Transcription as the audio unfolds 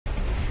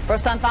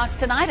First on Fox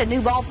tonight, a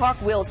new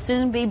ballpark will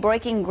soon be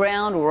breaking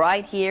ground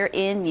right here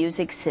in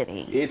Music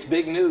City. It's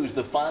big news.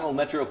 The final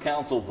Metro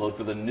Council vote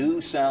for the new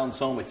Sounds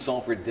home at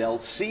Salford Dell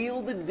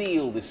sealed the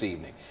deal this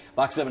evening.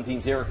 Fox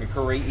 17's Erica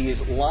Curry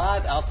is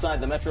live outside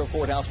the Metro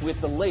Courthouse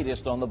with the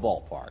latest on the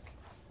ballpark.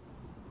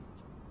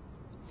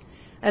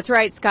 That's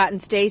right, Scott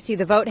and Stacy.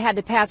 The vote had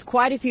to pass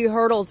quite a few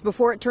hurdles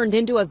before it turned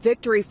into a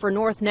victory for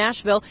North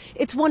Nashville.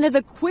 It's one of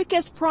the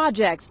quickest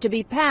projects to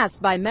be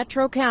passed by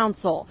Metro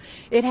Council.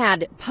 It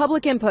had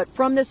public input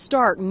from the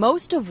start,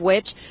 most of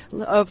which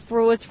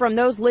was from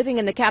those living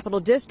in the Capital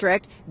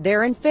District.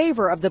 They're in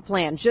favor of the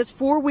plan. Just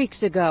 4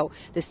 weeks ago,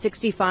 the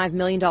 $65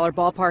 million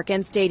ballpark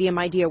and stadium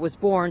idea was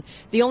born.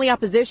 The only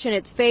opposition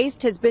it's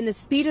faced has been the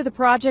speed of the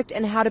project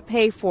and how to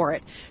pay for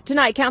it.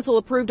 Tonight, Council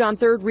approved on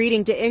third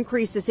reading to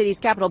increase the city's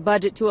capital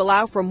budget to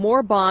allow for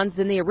more bonds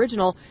than the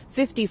original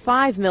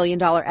 $55 million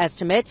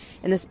estimate.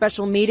 In the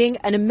special meeting,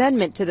 an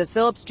amendment to the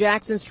Phillips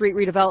Jackson Street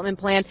redevelopment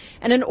plan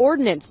and an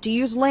ordinance to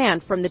use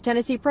land from the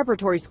Tennessee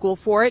Preparatory School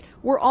for it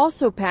were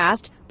also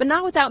passed, but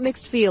not without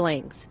mixed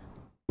feelings.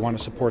 You want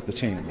to support the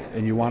team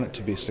and you want it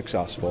to be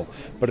successful,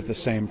 but at the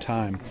same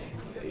time,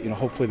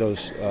 hopefully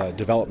those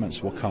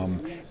developments will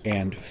come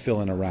and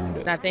fill in around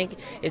it. I think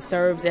it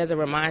serves as a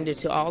reminder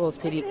to all those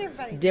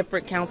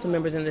different council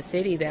members in the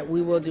city that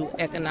we will do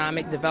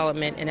economic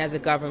development, and as a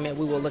government,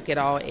 we will look at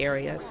all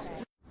areas.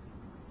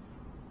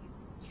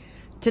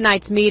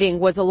 Tonight's meeting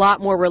was a lot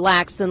more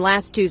relaxed than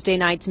last Tuesday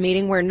night's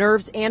meeting, where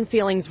nerves and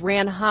feelings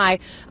ran high.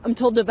 I'm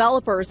told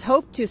developers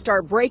hope to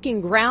start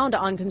breaking ground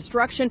on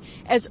construction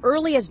as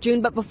early as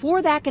June. But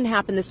before that can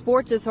happen, the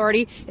Sports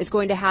Authority is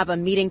going to have a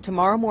meeting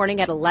tomorrow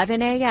morning at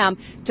 11 a.m.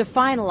 to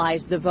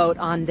finalize the vote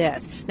on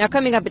this. Now,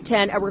 coming up at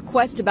 10, a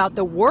request about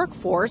the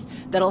workforce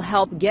that'll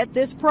help get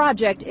this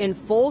project in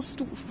full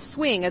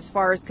swing as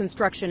far as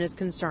construction is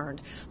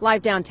concerned.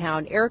 Live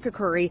downtown, Erica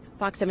Curry,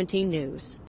 Fox 17 News.